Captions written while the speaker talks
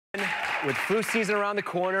With flu season around the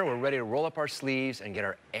corner, we're ready to roll up our sleeves and get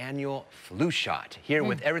our annual flu shot. Here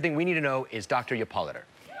with everything we need to know is Dr. Yapalater.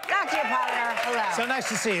 Dr. Yapalater, hello. So nice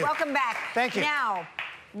to see you. Welcome back. Thank you. Now,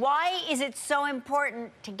 why is it so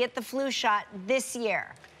important to get the flu shot this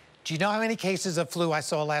year? Do you know how many cases of flu I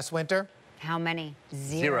saw last winter? How many?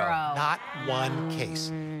 Zero. Not one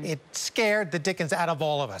case. It scared the dickens out of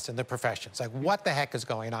all of us in the professions. Like, what the heck is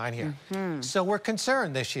going on here? So we're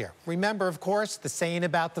concerned this year. Remember, of course, the saying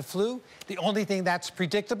about the flu, the only thing that's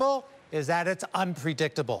predictable is that it's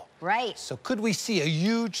unpredictable. Right. So could we see a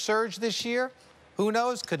huge surge this year? Who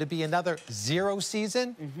knows? Could it be another zero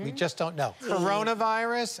season? We just don't know.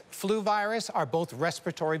 Coronavirus, flu virus are both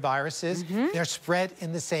respiratory viruses. They're spread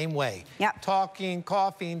in the same way. Yep. Talking,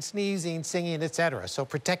 coughing, sneezing, singing, etc. So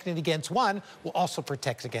protecting against one will also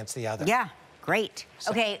protect against the other. Yeah, great.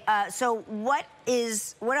 Okay, so what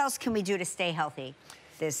else can we do to stay healthy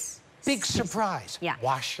this Big surprise. Yeah.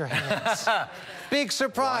 Wash your hands. Big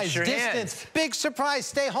surprise. Wash your Distance. hands. Big surprise.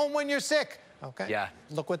 Stay home when you're sick. Okay? Yeah.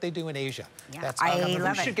 Look what they do in Asia. Yeah, That's I how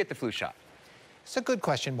love Who it. should get the flu shot? It's a good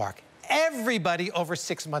question, Mark. Everybody over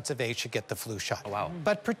 6 months of age should get the flu shot. Oh, wow.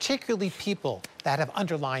 But particularly people that have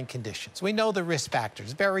underlying conditions. We know the risk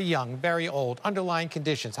factors, very young, very old, underlying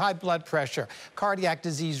conditions, high blood pressure, cardiac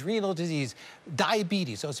disease, renal disease,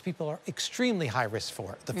 diabetes. Those people are extremely high risk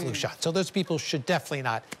for the flu shot. So those people should definitely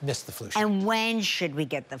not miss the flu shot. And when should we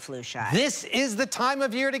get the flu shot? This is the time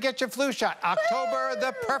of year to get your flu shot. October,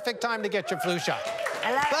 the perfect time to get your flu shot.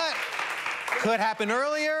 I love But could happen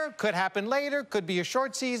earlier, could happen later, could be a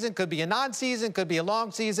short season, could be a non-season, could be a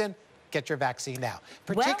long season. Get your vaccine now.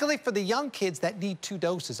 Particularly for the young kids that need 2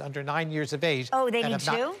 doses under 9 years of age. Oh, they that need have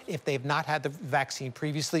not- 2? If they've not had the vaccine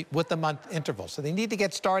previously with the month interval. So they need to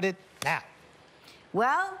get started now.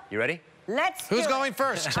 Well, You ready? let's Who's do going it.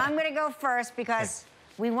 first? I'm going to go first because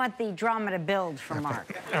we want the drama to build for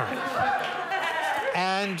Mark.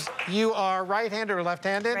 And you are right-handed or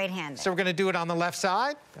left-handed? Right-handed. So we're going to do it on the left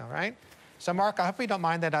side, all right? So, Mark, I hope you don't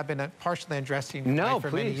mind that I've been partially undressing you No, for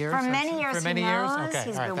many please. years. For many years, For many he years? knows. Okay,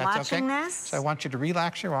 He's all right, been that's watching okay. this. So I want you to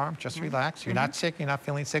relax your arm. Just relax. You're not sick. You're not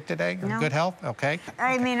feeling sick today. You're in No. good health. Okay.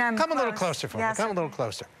 I mean, I'm Come a little close. closer for Yes, me. Come a little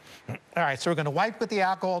closer. All right, so we're going to wipe with the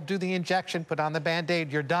alcohol, do the injection, put on the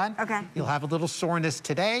Band-Aid. You're done. Okay. You'll have a little soreness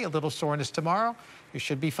today, a little soreness tomorrow. You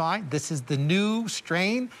should be fine. This is the new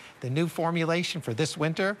strain, the new formulation for this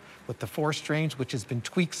winter with the 4 strains, which has been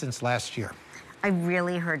tweaked since last year. I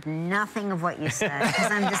really heard nothing of what you said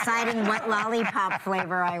because I'm deciding what lollipop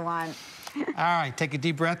flavor I want. All right, take a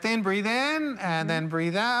deep breath in, breathe in, and then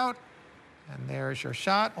breathe out. And there's your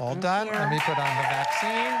shot, all done. you. Let me put on the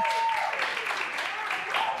vaccine.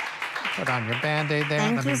 Put on your Band-Aid there.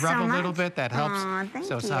 Thank Let me you so rub a little much. bit, that helps. Aw, thank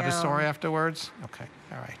so it's not you. as sore afterwards. Okay,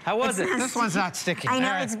 all right. How was it? This one's not sticking. I know,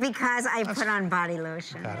 All right. it's because I put on body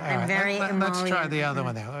lotion. All I'm right, very let's try emollient. the other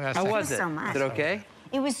one there. How was you it? so much. Is it okay?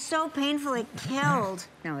 It was so painful, it killed.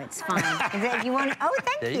 No, it's fine. Is that, you want? Oh,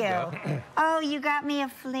 thank There you go. Oh, you got me a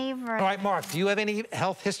flavor. All right, Mark, do you have any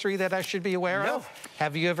health history that I should be aware No. of?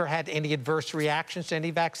 Have you ever had any adverse reactions to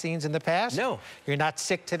any vaccines in the past? No. You're not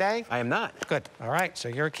sick today? I am not. Good. All right, so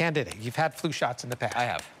you're a candidate. You've had flu shots in the past. I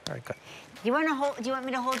have. Very good. Do you want to hold? Do you want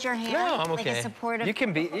me to hold your hand? No, I'm Like okay. a supportive. You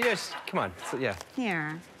can be. You just come on. So, yeah.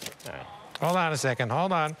 Here. All right. Hold on a second.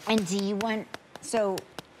 Hold on. And do you want? So,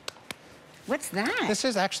 what's that? This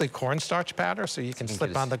is actually cornstarch powder, so you can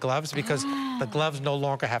slip on the gloves because the gloves no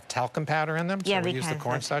longer have talcum powder in them. So Yeah, we use the because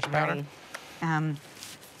cornstarch that's powder. very,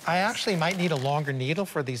 I actually might need a longer needle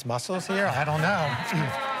for these muscles here. I don't know.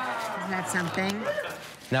 Isn't that something?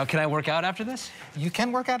 Now, can I work out after this? You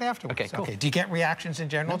can work out afterwards. Okay, cool. Do you get reactions in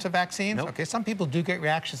general to vaccines? Nope. Okay, some people do get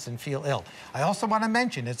reactions and feel ill. I also want to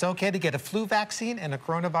mention it's okay to get a flu vaccine and a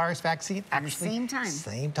coronavirus vaccine At the same time.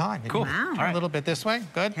 Same time. Cool. Wow. Turn a little bit this way.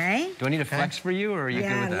 Good. Okay. Do I need to flex for you, or are you good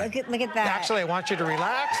Yeah. with that? Look at that. Actually, I want you to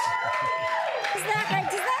relax. Is that right?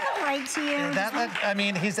 Does that look right to you? I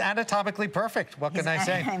mean, he's anatomically perfect. What can I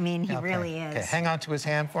say? I mean, he Okay. really is. Okay, hang on to his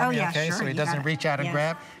hand for Oh, me, yeah, okay? sure, So he you doesn't got it. reach out and Yes.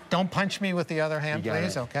 grab. Don't punch me with the other hand, You got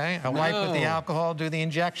please, it. okay? I'll wipe with the No. alcohol, do the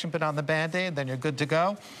injection, put on the Band-Aid, then you're good to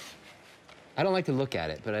go. I don't like to look at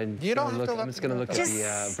it, but I'm You don't have to I'm look- just going to look at Just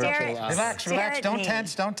the stare virtual. at- Relax, Stare relax. at Don't me.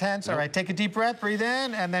 tense, don't tense. All right, take a deep breath, breathe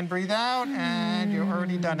in, and then breathe out, and you're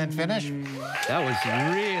already done and finished. That was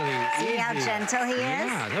really easy. See how gentle he is?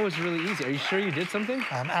 Yeah, that was really easy. Are you sure you did something?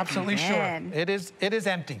 I'm absolutely You sure. did. It is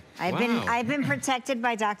empty. Wow. I've been protected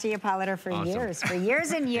by Dr. Yapalater for Awesome.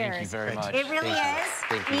 years and years. Thank you very much. It really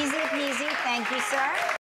Thank you. is. Thank you. Easy peasy. Thank you, sir.